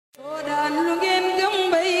Soodaan lu ngeen gëm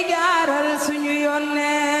bay gaaral suñu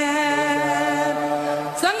yónnee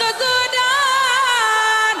sanga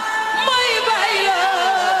Soodaan mooy bay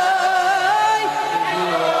looy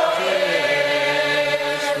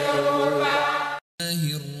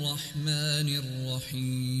Bismillahir Rahmanir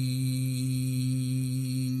Rahim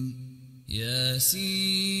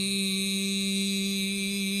Yasin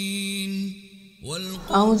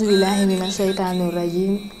A'udzu billahi minash shaitanir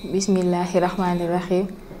rajim Bismillahir Rahmanir Rahim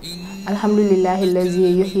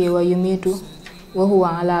Alhamdulillahillazi yuhyi wa yumitu wa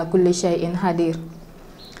huwa ala kulli shay'in qadir.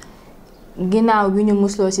 Ginaaw bi ñu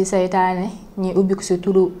musloo ci saytaane ñi ubbi ko ci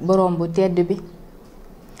turu borom bu tedd bi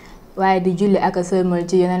waaye di julli ak sëlmal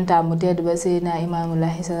ci yonentam bu tedd ba Seydina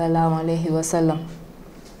Imaamullahi sallallahu alayhi wa sallam.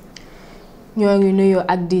 ñoo ngi nuyu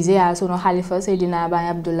ak di ziyaar sunu xalifa Seydina Baay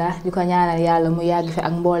Abdullah di ko ñaanal yàlla mu yàgg fi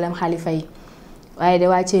ak mboolem xalifa yi waaye di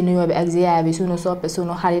wàccee nuyoo bi ak ziyaar bi sunu soppe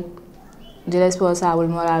sunu xarit di responsable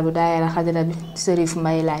moral bu daayira Xadra-Bi Sërif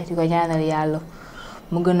Mbay Laay di ko ñaanal yàlla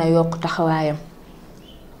mu gën a yokk taxawaayam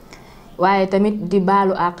waaye tamit di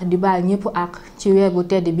baalu àq di baal ñépp àq ci weer bu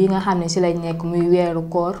tedd bi nga xam ne ci lañ nekk muy weeru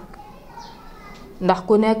koor ndax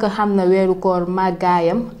ku nekk xam na weeru koor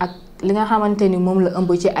màggaayam ak li nga xamante ni moom la ëmb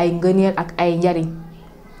ci ay ngëneel ak ay njariñ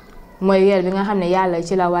mooy weer bi nga xam ne yàlla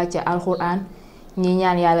ci la wàcce alxuraan ñi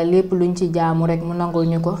ñaan yàlla lépp luñ ci jaamu rekk mu nangul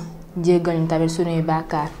ñu ko jéggal ñu tamit sunuy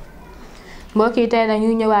bàkkaar. mbokk yi tey nag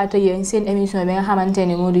ñu ñëwaat yéen seen émission bi nga xamante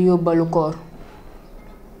ni moo di yóbbalu koor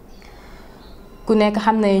ku nekk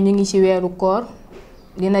xam na ñu ngi ci weeru koor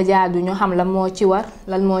dina jaadu ñu xam lan moo ci war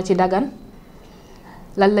lan moo ci dagan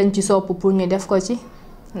lan lañ ci sopp pour ñu def ko ci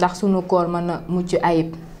ndax sunu koor mën a mucc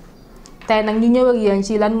ayib. tey nag ñu ñëw ak yéen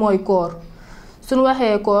ci lan mooy koor suñu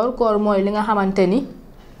waxee koor mooy li nga xamante ni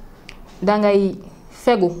dangay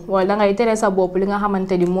fegu wala dangay tere sa bopp li nga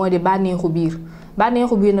xamante ni moo di bànneexu biir.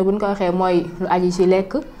 bànneexu biir na buñ ko waxee mooy lu aji ci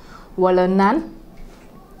lekk wala naan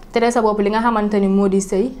tere sa bopp li nga xamante ni moo di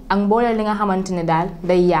sëy ak mbooleel li nga xamante ni daal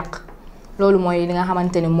day yàq loolu mooy li nga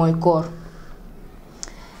xamante ni mooy koor.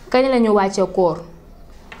 kañ lañu wàcce koor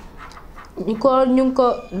ñu ngi ko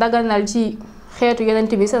daganal ci xeetu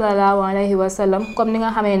yonent bi sallallahu alayhi wa sallam comme ni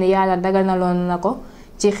nga xamee ni yàlla daganaloon na ko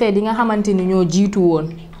ci xeet yi nga xamante ni ñoo jiitu woon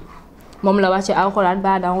moom la wax ci alxuraan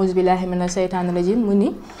baada a'uuzu billahi minash shaytaanir rajiim mu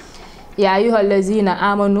ni yaa ayyuhal lazina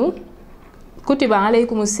amanu kutiba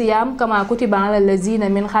alaykumus siyaam kama kutiba alal lazina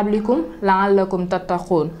min qablikum la'allakum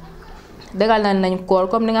tattaqun. dagal nañ koor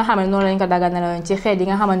comme ni nga xam ne noonu lañ ko daganaloon ci xeet yi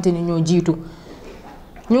nga xamante ni ñoo jiitu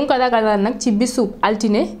ñu ngi ko daganal nag ci bisu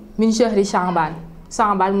altine min shahri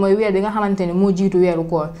Sha'ban mooy weer bi nga xamante ni moo jiitu weeru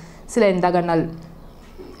koor si leen daganal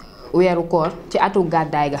weeru koor ci atu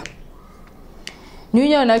gàddaay ga. ñu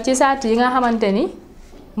ñëw nag ci saat yi nga xamante ni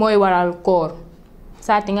mooy waral koor.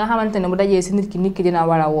 saat yi nga xamante ne bu dajee ci nit ki dina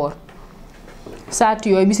war a woor saat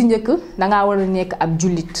yooyu bi ci njëkk dangaa war a nekk ab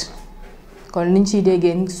jullit kon liñ ciy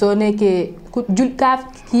déggee soo nekkee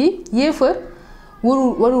yéefar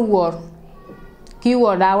warul woor kii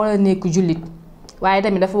woor daa war a nekk jullit waaye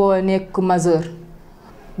tamit dafa war a nekk majeur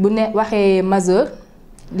bu ne waxee majeur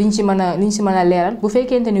liñ ci mën a leeral bu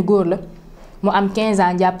fekkente ni góor la mu am 15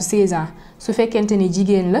 ans jàpp 16 ans su fekkente ni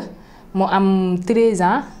jigéen la mu am 13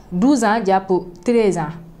 ans 12 ans jàpp 13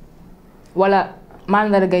 ans wala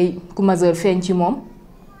màndargay ku majeur feeñ ci moom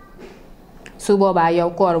su boobaa yow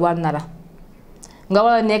koor war na la nga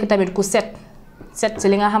war a nekk tamit ku set ci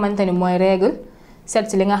li nga xamante ni mooy règle set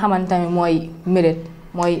ci li nga xamante ni mooy méret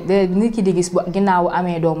mooy nit ki di gis bu ginnaaw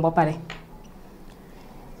amee doom ba pare.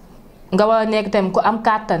 nga war a nekk tamit ku am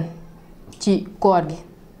kàttan ci koor gi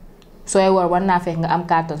sooy woor war naa fekk nga am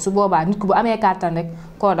kàttan su boobaa nit ku bu amee kàttan rek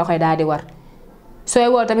koor da koy daal di war. sooy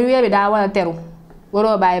woor tamit weer bi daa war a teru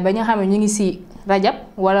waroo bàyyi ba ñu xam ne ñu ngi ci rajab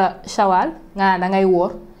wala shawal nga naan dangay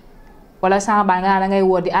woor wala Sha'ban nga naan dangay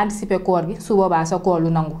woor di anticiper koor gi su boobaa sa koor lu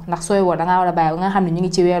nangu ndax sooy woor dangaa war a bàyyi ba nga xam ne ñu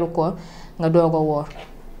ngi ci weeru koor nga doog a woor.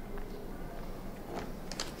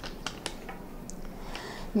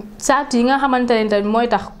 saat yi nga xamante ne tamit mooy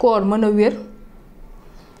tax koor mën a wér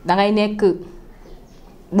dangay nekk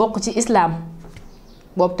bokk ci islaam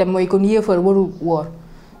boobu tam mooy kon yéefar warul woor.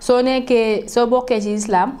 soo bokkee ci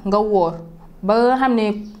islam nga woor ba nga xam ne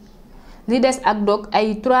li des ak dog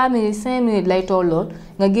ay 3 minutes 5 minutes lay tollool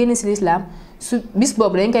nga génn ci lislaam su bis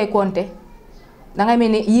boobu dañ koy compter dangay mel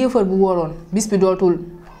ni yéefar bu wóoroon bis bi dootul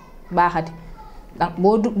baaxati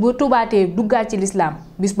boo tubaatee duggaat ci lislaam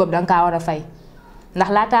bis boobu danga kaa war a fay ndax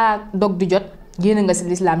laataa dog di jot génn nga ci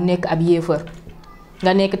lislaam nekk ab yéefar.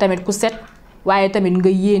 nga nekk tamit ku set waaye tamit nga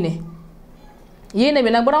yéene bi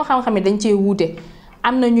nag borom xam-xam yi dañ cee wuute.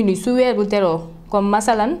 am na ñu ni su weer bu teroo comme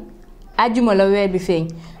masalan àjjuma la weer bi feeñ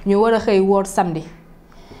ñu war a xëy woor samedi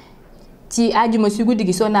ci àjjuma si guddi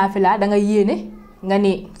gi soo naafila da nga yéene nga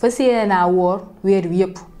ni fas yéene naa woor weer wi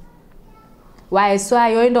yëpp waaye saa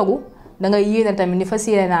yooy ndogu da nga yéene tamit ni fas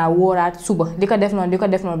yéene naa wooraat suba di ko def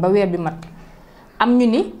noonu ba weer bi mat am ñu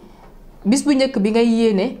ni bis bu njëkk bi ngay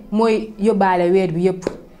yéene mooy yóbbaale weer bi yëpp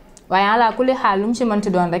waaye ala kulli xaal lu mu ci mënti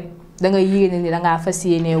doon rek da nga yéene ni da ngaa fas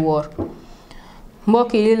yéene woor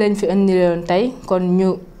mbokk yi li lañ fi indi leen tey kon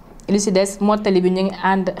ñu li ci des mottali bi ñu ngi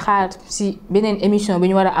ànd xaar ci beneen émission bi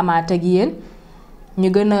ñu war a amaat ak yéen ñu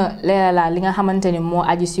gën a leeralaat li nga xamante ni moo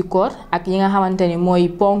aju ci koor ak yi nga xamante ni mooy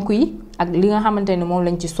ponk yi ak li nga xamante ni moom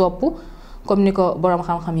lañ ci sopp comme ni ko boroom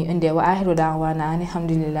xam-xam yi indee wa aaxiru da'waana ani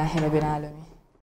alhamdulillahi rabbil alamin